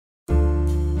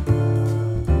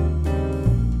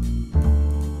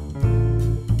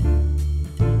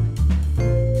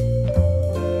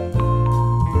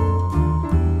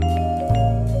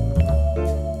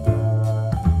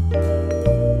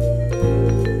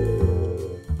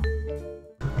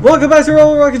Welcome back to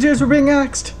Roller Rocketeers. We're being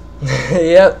axed.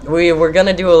 Yep, we're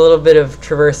gonna do a little bit of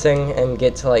traversing and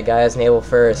get to like GAIA'S Naval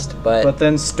first, but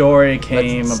then story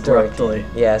came abruptly.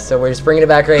 Yeah, so we're just bringing it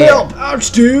back right Help! Ouch,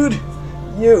 dude!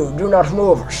 You do not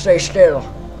move. Stay still.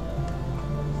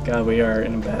 God, we are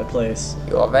in a bad place.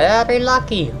 You are very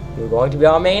lucky. You're going to be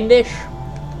our main dish.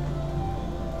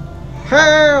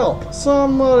 Help!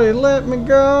 Somebody let me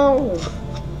go!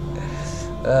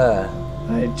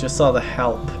 I just saw the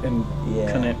help and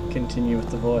couldn't continue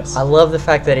with the voice. I love the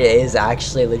fact that it is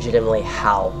actually legitimately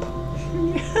help.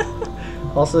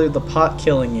 Also, the pot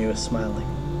killing you is smiling.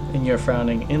 And you're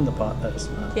frowning in the pot that is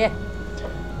smiling. Yeah.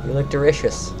 You look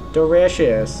delicious.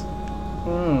 Delicious.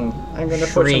 I'm gonna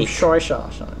put some soy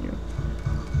sauce on you.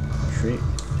 Shriek.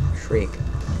 Shriek.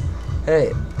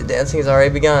 Hey, the dancing has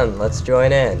already begun. Let's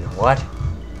join in. What?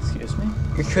 Excuse me?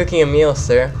 You're cooking a meal,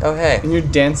 sir. Oh, hey. And you're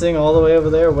dancing all the way over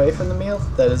there away from the meal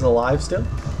that is alive still?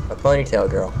 A ponytail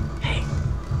girl. Hey.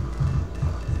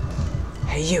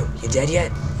 Hey, you dead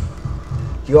yet?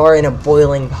 You are in a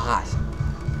boiling pot.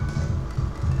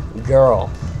 Girl.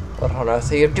 What on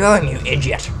earth are you doing, you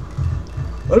idiot?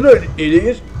 I'm not an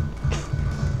idiot.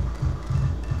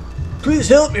 Please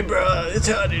help me, bro. It's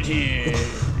hot in here.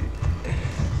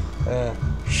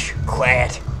 Shh,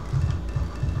 quiet.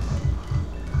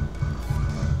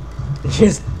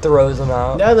 Just throws them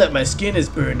out. Now that my skin is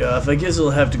burned off, I guess I'll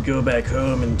have to go back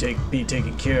home and be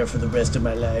taken care of for the rest of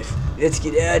my life. Let's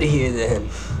get out of here then.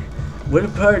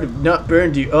 What part of not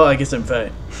burned you? Oh, I guess I'm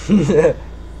fine.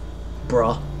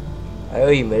 Bruh. I owe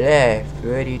you my life.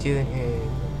 What are you doing here?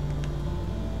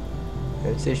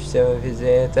 I'm such some of his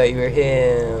I thought you were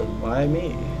him. Why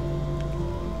me?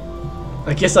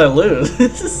 I guess I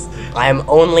lose. I'm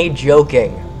only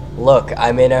joking. Look,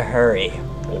 I'm in a hurry.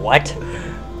 What?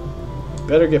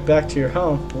 Better get back to your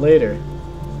home later.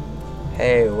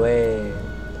 Hey, wait.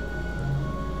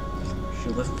 She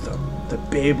left without, the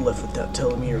babe left without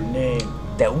telling me her name.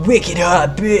 That wicked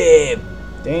hot babe!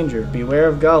 Danger, beware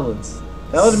of goblins.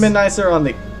 That would have been nicer on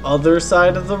the other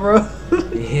side of the road.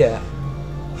 Yeah.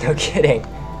 No kidding.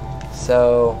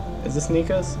 So... Is this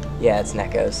Nico's? Yeah, it's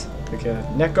Neko's. Okay.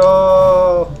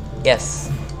 Neko!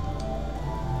 Yes.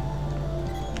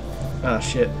 Ah,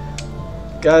 shit.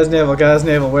 GAIA'S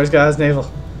Naval. Where's GAIA'S Naval?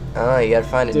 Oh, you gotta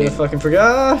find it, dude. I fucking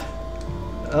forgot.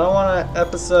 I don't want an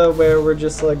episode where we're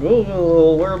just like,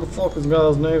 oh, where the fuck is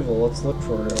GAIA'S Naval? Let's look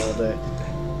for it all day.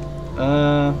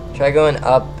 Try going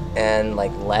up and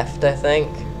like left, I think.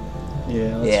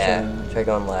 Yeah, let's try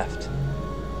going left.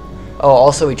 Oh,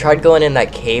 also we tried going in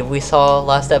that cave we saw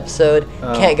last episode.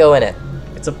 Can't go in it.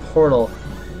 It's a portal.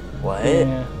 What?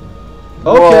 Yeah.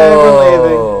 Okay, we're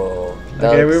leaving.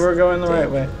 Okay, we were going the right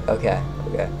way. Okay.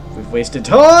 We've wasted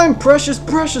time, precious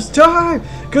time,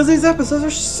 because these episodes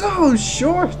are so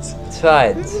short. It's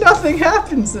fine. Nothing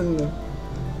happens in them.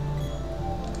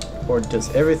 Or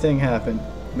does everything happen?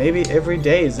 Maybe every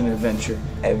day is an adventure.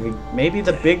 Maybe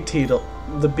the big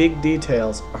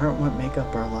details aren't what make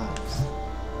up our lives.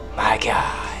 My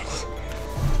God.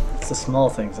 It's the small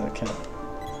things that count.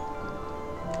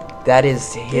 That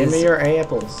is his... Give me your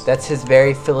apples. That's his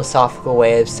very philosophical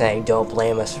way of saying, don't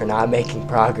blame us for not making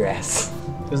progress.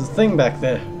 There's a thing back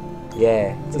there.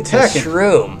 Yeah. It's attacking. A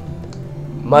shroom.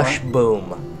 Mush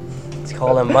boom. It's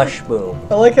called a mush boom.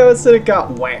 I like how it said it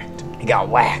got whacked. It got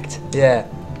whacked. Yeah.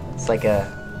 It's like a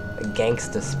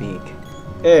gangsta speak.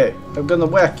 Hey, I'm gonna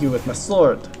whack you with my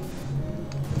sword.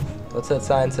 What's that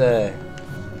sign say?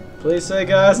 Please say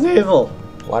GAIA'S Naval.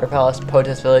 Water Palace,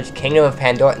 Protest Village, Kingdom of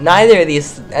Pandora. Neither of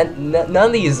these, none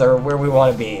of these are where we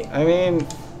want to be. I mean,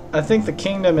 I think the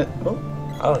kingdom is...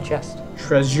 Oh, chest.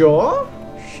 Treasure?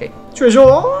 Shit.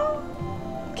 Treasure?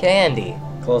 Candy.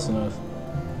 Close enough.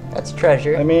 That's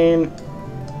treasure. I mean,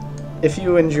 if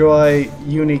you enjoy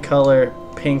unicolor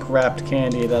pink wrapped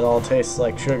candy that all tastes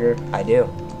like sugar. I do.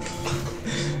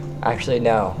 Actually,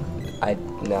 no.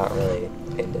 I'm not really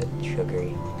into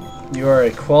sugary. You are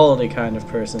a quality kind of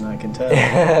person, I can tell.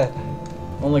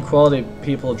 Only quality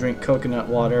people drink coconut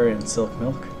water and silk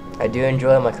milk. I do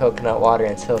enjoy my coconut water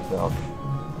and silk milk.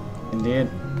 Indeed.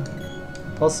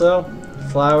 Also,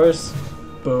 flowers.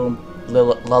 Boom.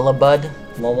 Lullabud.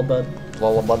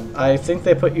 Lullabud. I think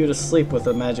they put you to sleep with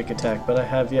a magic attack, but I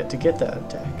have yet to get that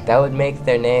attack. That would make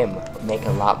their name make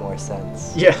a lot more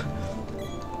sense. Yeah.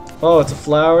 Oh, it's a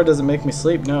flower? Does it make me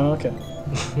sleep? No, okay.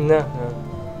 No.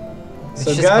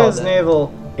 So GAIA'S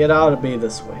Naval, it ought to be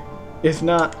this way. If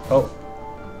not,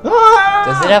 Ah!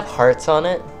 Does it have hearts on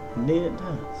it? Indeed it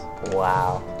does.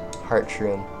 Wow. Heart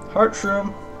shroom. Heart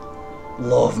shroom.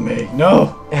 Love me.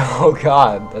 No! Oh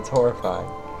God, that's horrifying.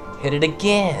 Hit it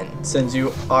again. Sends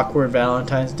you awkward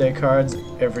Valentine's Day cards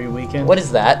every weekend. What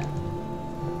is that?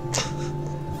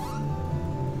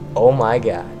 Oh my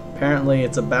god. Apparently,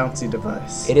 it's a bouncy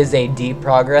device. It is a deep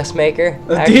progress maker,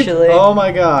 actually. Oh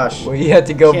my gosh. Where you have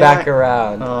to go back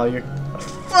around. Oh, you're...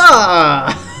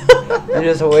 Ah! You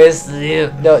just wasted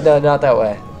you. No, not that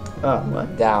way. Oh,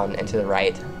 what? Down and to the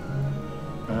right.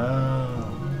 Oh.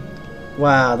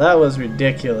 Wow, that was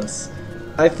ridiculous.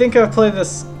 I think I've played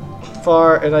this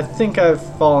far, and I think I've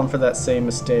fallen for that same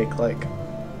mistake like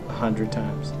 100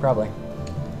 times. Probably.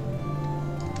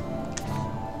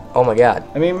 Oh my god.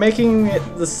 I mean, making it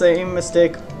the same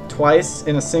mistake twice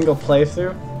in a single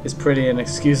playthrough is pretty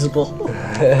inexcusable.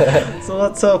 So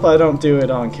let's hope I don't do it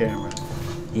on camera.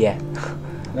 Yeah.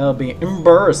 That'll be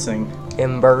embarrassing.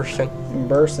 Embarrassing.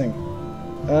 Embarrassing.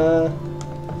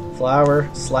 Flower,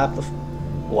 slap the...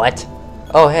 What?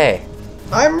 Oh, hey.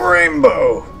 I'm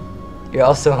Rainbow! You're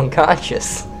also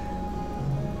unconscious.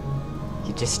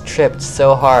 You just tripped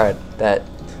so hard that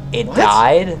it What?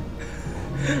 died?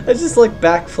 I just like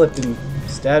backflipped and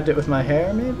stabbed it with my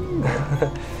hair, maybe?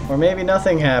 Or maybe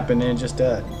nothing happened and it just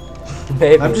died.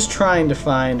 Maybe. I'm just trying to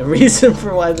find a reason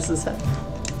for why this is happening.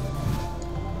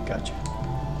 Gotcha.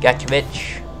 Gotcha,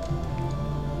 bitch.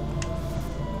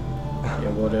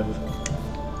 Yeah, whatever.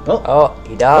 Oh! Oh,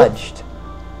 he dodged.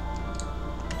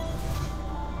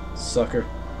 Sucker.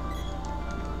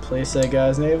 Please say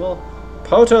Gaia's Naval.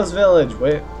 Poto's Village!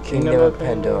 Wait. Kingdom of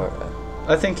Pandora.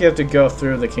 I think you have to go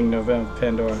through the Kingdom of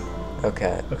Pandora.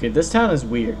 Okay. Okay, this town is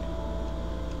weird.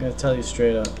 I'm gonna tell you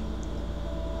straight up.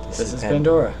 This is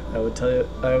Pandora. I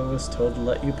was told to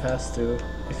let you pass through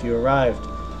if you arrived.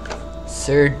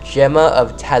 Sir Gemma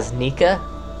of Tasnica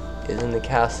is in the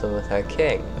castle with our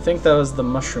king. I think that was the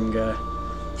mushroom guy.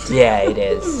 Yeah, it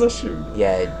is. Mushroom.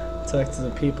 Yeah. Talk to the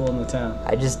people in the town.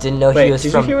 I just didn't know Wait, he was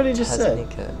did from you hear what he just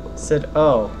Tasnica. Said,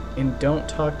 oh, and don't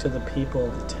talk to the people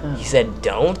of the town. He said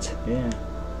don't? Yeah. ...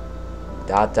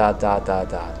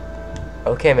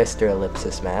 Okay, Mr.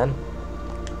 Ellipsis Man.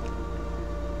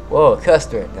 Whoa,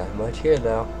 customer. Not much here,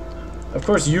 though. Of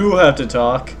course you have to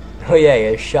talk. Oh, yeah,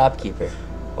 you're a shopkeeper.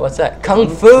 What's that? Kung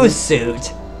Fu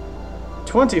suit!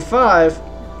 25?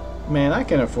 Man, I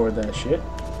can afford that shit.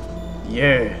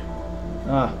 Yeah.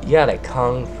 Ah, You got a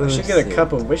Kung Fu I should suit. get a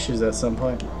cup of wishes at some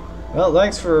point. Well,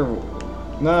 thanks for...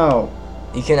 No.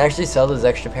 You can actually sell those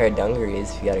extra pair of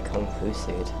dungarees if you got a Kung Fu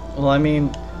suit. Well, I mean,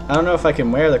 I don't know if I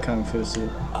can wear the Kung Fu suit.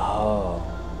 Oh.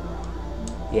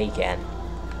 Yeah, you can.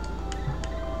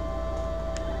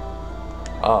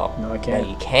 Oh. No, I can't. No,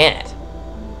 you can't.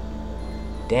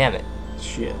 Damn it.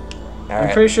 Shit. I'm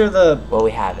Alright. pretty sure the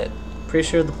We have it.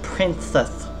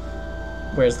 princess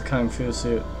wears the Kung Fu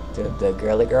suit. The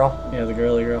girly girl? Yeah, the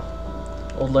girly girl.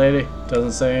 Old lady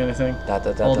doesn't say anything.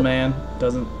 Old man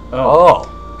doesn't... Oh.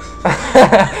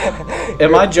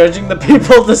 Am I judging the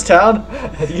people of this town?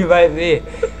 You might be.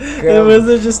 Was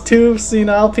there just two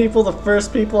senile people, the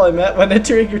first people I met when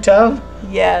entering your town?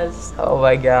 Yes. Oh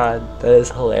my god. That is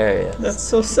hilarious. That's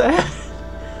so sad.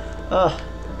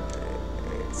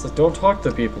 It's like, don't talk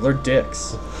to people. They're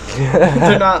dicks.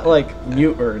 They're not, like,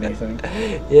 mute or anything.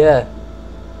 Yeah.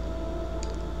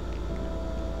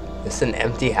 Is this an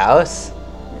empty house?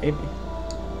 Maybe.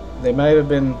 They might have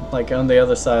been, like, on the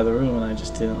other side of the room and I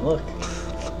just didn't look.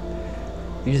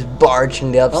 You just barged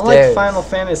into upstairs. Unlike Final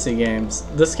Fantasy games,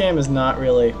 this game is not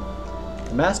really...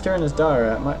 The master and his daughter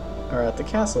are at the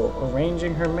castle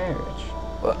arranging her marriage.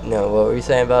 What? No, what were you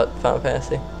saying about Final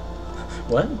Fantasy?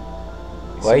 What?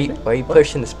 Why are you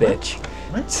pushing this bitch?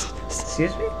 What?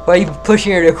 Excuse me? Why are you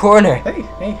pushing her to a corner?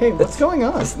 Hey, what's going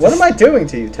on? What am I doing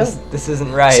to you? Tell me. This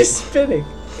isn't right. She's spinning.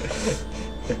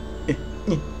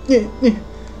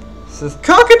 This is...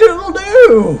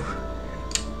 Cock-a-doodle-doo!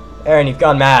 Aaron, you've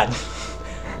gone mad.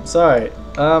 Sorry.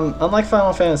 Unlike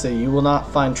Final Fantasy, you will not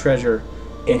find treasure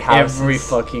in every houses.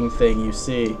 fucking thing you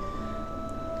see.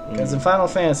 Because in Final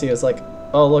Fantasy, it's like,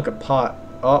 oh, look, a pot.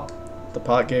 Oh, the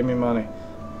pot gave me money.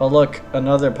 Oh, look,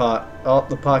 another pot. Oh,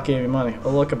 the pot gave me money.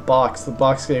 Oh, look, a box. The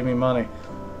box gave me money.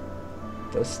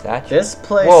 Those statues. This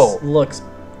place looks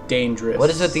dangerous.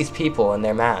 What is with these people and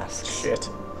their masks? Shit.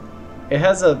 It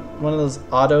has one of those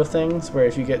auto things where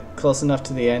if you get close enough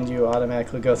to the end, you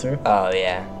automatically go through. Oh,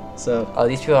 yeah. So. Oh,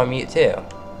 these people are mute, too.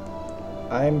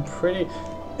 I'm pretty...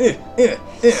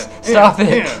 Stop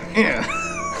it.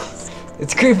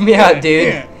 It's creeping me out,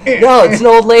 dude. No, it's an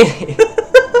old lady.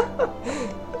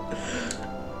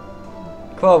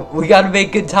 Come on, we gotta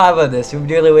make good time on this. We've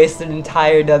nearly wasted an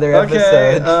entire another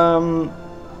episode.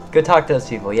 Go talk to those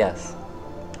people, yes.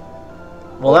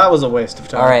 Well, that was a waste of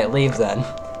time. Alright, leave then.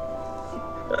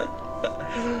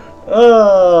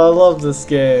 Oh, I love this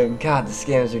game. God, this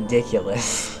game is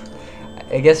ridiculous.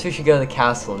 I guess we should go to the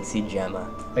castle and see Gemma.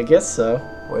 I guess so.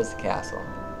 Where's the castle?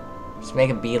 Just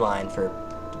make a beeline for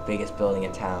biggest building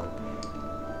in town.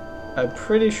 I'm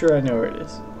pretty sure I know where it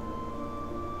is.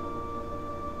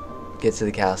 Get to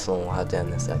the castle and we'll have to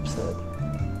end this episode.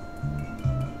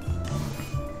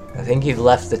 I think you've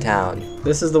left the town.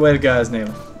 This is the way to GAIA'S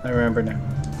Naval. I remember now.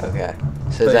 Okay.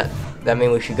 So does that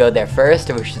mean we should go there first,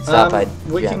 or we should stop by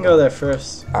We can go there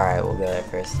first. Alright, we'll go there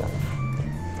first then.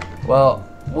 Well,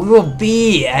 we will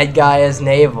be at GAIA'S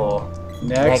Naval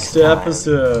next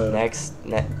episode.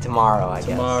 Tomorrow, I guess.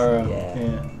 Tomorrow.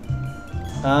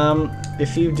 Yeah.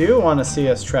 If you do want to see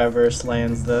us traverse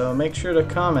lands, though, make sure to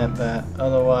comment that.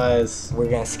 Otherwise,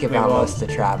 we're gonna skip out most of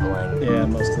the traveling. Yeah,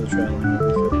 most of the traveling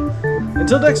will be good.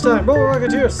 Until next time, Roller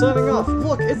Rocketeer signing off.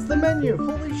 Look, it's the menu.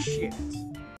 Holy shit.